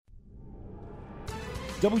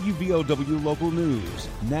WVOW Local News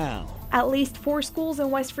now. At least 4 schools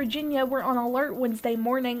in West Virginia were on alert Wednesday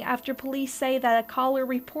morning after police say that a caller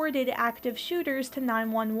reported active shooters to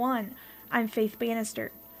 911. I'm Faith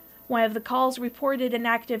Bannister. One of the calls reported an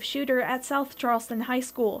active shooter at South Charleston High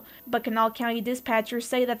School, but Cabell County dispatchers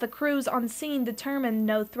say that the crews on scene determined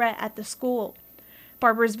no threat at the school.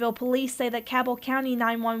 Barboursville police say that Cabell County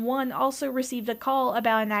 911 also received a call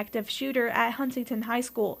about an active shooter at Huntington High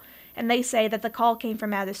School, and they say that the call came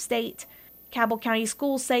from out of state. Cabell County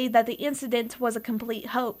schools say that the incident was a complete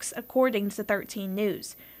hoax, according to 13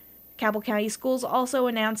 News. Cabell County schools also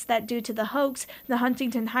announced that due to the hoax, the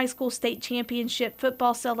Huntington High School State Championship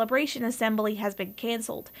Football Celebration Assembly has been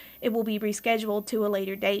canceled. It will be rescheduled to a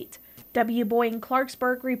later date. W. Boy in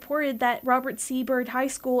Clarksburg reported that Robert C. Byrd High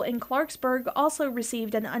School in Clarksburg also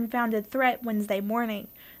received an unfounded threat Wednesday morning.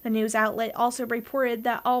 The news outlet also reported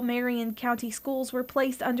that all Marion County schools were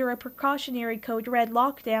placed under a precautionary code red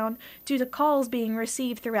lockdown due to calls being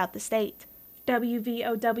received throughout the state.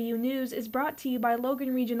 WVOW News is brought to you by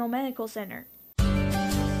Logan Regional Medical Center.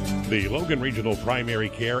 The Logan Regional Primary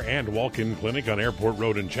Care and Walk-In Clinic on Airport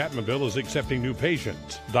Road in Chapmanville is accepting new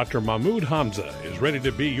patients. Dr. Mahmoud Hamza is ready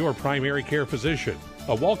to be your primary care physician.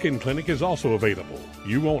 A walk-in clinic is also available.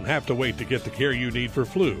 You won't have to wait to get the care you need for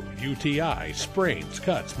flu, UTI, sprains,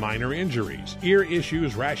 cuts, minor injuries, ear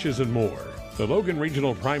issues, rashes, and more. The Logan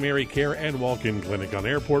Regional Primary Care and Walk-In Clinic on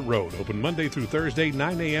Airport Road, open Monday through Thursday,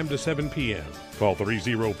 9 a.m. to 7 p.m. Call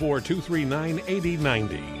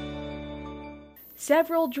 304-239-8090.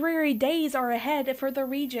 Several dreary days are ahead for the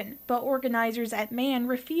region, but organizers at Man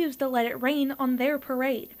refuse to let it rain on their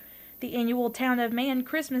parade. The annual Town of Man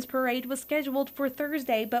Christmas Parade was scheduled for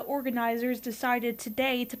Thursday, but organizers decided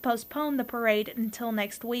today to postpone the parade until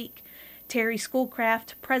next week. Terry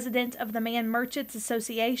Schoolcraft, president of the Man Merchants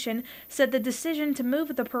Association, said the decision to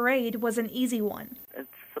move the parade was an easy one. It's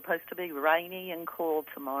supposed to be rainy and cool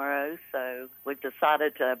tomorrow, so we've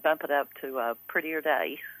decided to bump it up to a prettier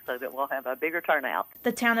day so that we'll have a bigger turnout.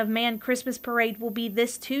 The Town of Man Christmas Parade will be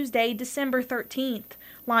this Tuesday, December 13th.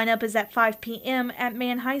 Lineup is at 5 p.m. at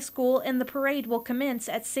Man High School, and the parade will commence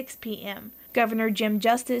at 6 p.m. Governor Jim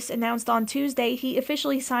Justice announced on Tuesday he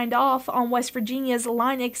officially signed off on West Virginia's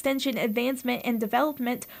Line Extension Advancement and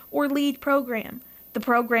Development, or LEAD program. The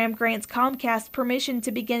program grants Comcast permission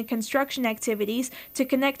to begin construction activities to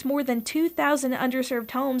connect more than 2,000 underserved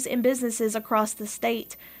homes and businesses across the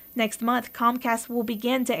state. Next month, Comcast will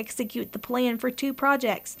begin to execute the plan for 2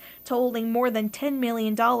 projects, totaling more than $10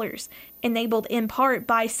 million, enabled in part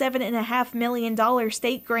by $7.5 million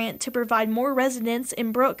state grant to provide more residents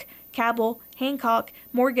in Brooke, Cabell, Hancock,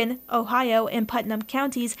 Morgan, Ohio, and Putnam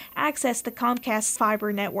counties access the Comcast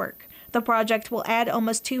fiber network. The project will add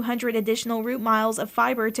almost 200 additional route miles of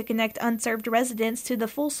fiber to connect unserved residents to the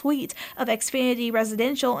full suite of Xfinity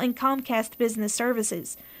residential and Comcast business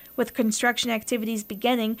services. With construction activities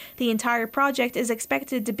beginning, the entire project is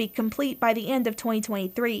expected to be complete by the end of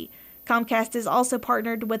 2023. Comcast is also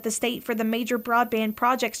partnered with the state for the Major Broadband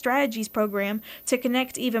Project Strategies program to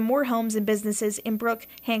connect even more homes and businesses in Brooke,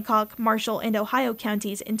 Hancock, Marshall, and Ohio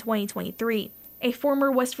counties in 2023. A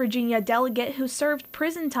former West Virginia delegate who served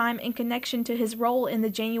prison time in connection to his role in the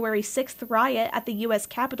January 6th riot at the U.S.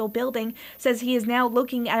 Capitol building says he is now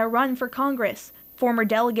looking at a run for Congress. Former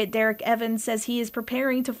Delegate Derek Evans says he is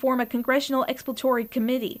preparing to form a congressional exploratory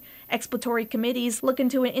committee. Exploratory committees look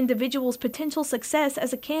into an individual's potential success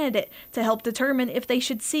as a candidate to help determine if they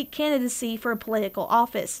should seek candidacy for a political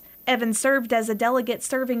office. Evans served as a delegate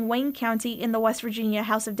serving Wayne County in the West Virginia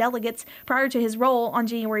House of Delegates prior to his role on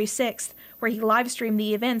January 6th, where he live-streamed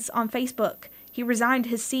the events on Facebook. He resigned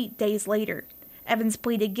his seat days later. Evans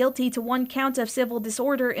pleaded guilty to 1 count of civil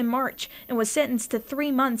disorder in March and was sentenced to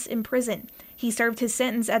 3 months in prison. He served his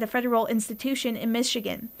sentence at a federal institution in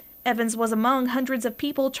Michigan. Evans was among hundreds of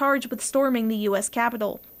people charged with storming the U.S.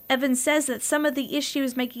 Capitol. Evans says that some of the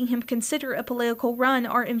issues making him consider a political run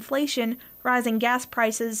are inflation, rising gas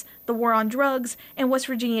prices, the war on drugs, and West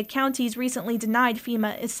Virginia counties recently denied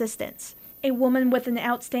FEMA assistance. A woman with an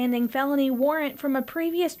outstanding felony warrant from a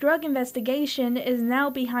previous drug investigation is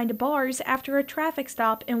now behind bars after a traffic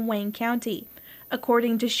stop in Wayne County.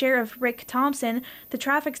 According to Sheriff Rick Thompson, the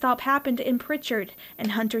traffic stop happened in Pritchard,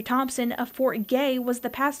 and Hunter Thompson of Fort Gay was the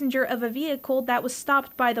passenger of a vehicle that was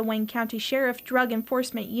stopped by the Wayne County Sheriff Drug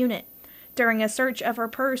Enforcement Unit. During a search of her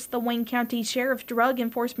purse, the Wayne County Sheriff Drug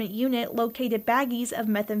Enforcement Unit located baggies of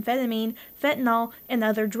methamphetamine, fentanyl, and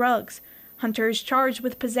other drugs. Hunter is charged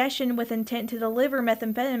with possession with intent to deliver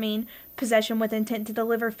methamphetamine, possession with intent to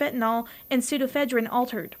deliver fentanyl, and pseudoephedrine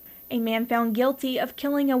altered. A man found guilty of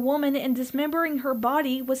killing a woman and dismembering her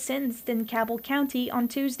body was sentenced in Cabell County on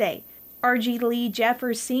Tuesday. R.G. Lee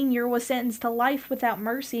Jeffers Sr. was sentenced to life without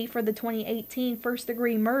mercy for the 2018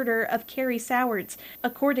 first-degree murder of Carrie Sowards,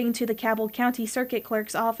 according to the Cabell County Circuit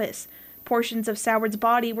Clerk's office. Portions of Sowards'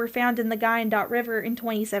 body were found in the Wyandotte River in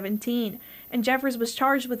 2017, and Jeffers was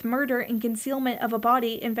charged with murder and concealment of a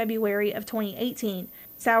body in February of 2018.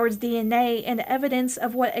 Sowards' DNA and evidence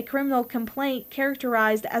of what a criminal complaint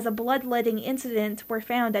characterized as a bloodletting incident were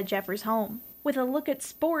found at Jeffers' home. With a look at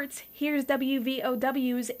sports, here's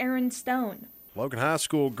WVOW's Aaron Stone. Logan High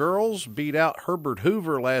School girls beat out Herbert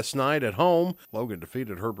Hoover last night at home. Logan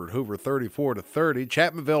defeated Herbert Hoover 34-30.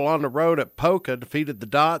 Chapmanville on the road at Polka defeated the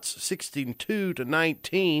Dots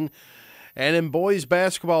 16-19. And in boys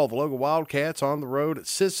basketball, the Logan Wildcats on the road at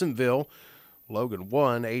Sissonville. Logan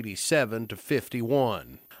won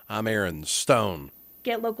 87-51. I'm Aaron Stone.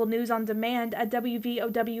 Get local news on demand at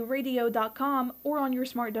WVOWradio.com or on your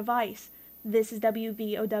smart device. This is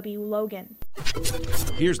WVOW Logan.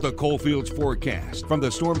 Here's the Coalfields forecast from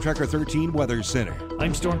the Storm Tracker 13 Weather Center.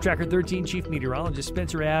 I'm Storm Tracker 13 Chief Meteorologist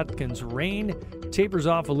Spencer Atkins. Rain tapers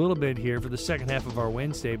off a little bit here for the second half of our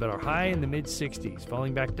Wednesday, but our high in the mid-60s,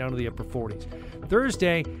 falling back down to the upper 40s.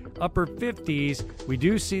 Thursday, upper 50s. We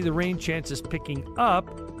do see the rain chances picking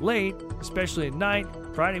up late, especially at night.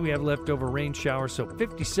 Friday, we have leftover rain showers, so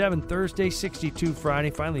 57 Thursday, 62 Friday,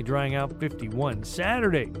 finally drying out 51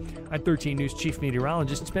 Saturday. I'm 13 News Chief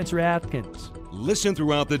Meteorologist Spencer Atkins. Listen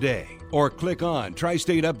throughout the day or click on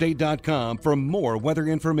tristateupdate.com for more weather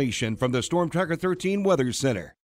information from the Storm Tracker 13 Weather Center.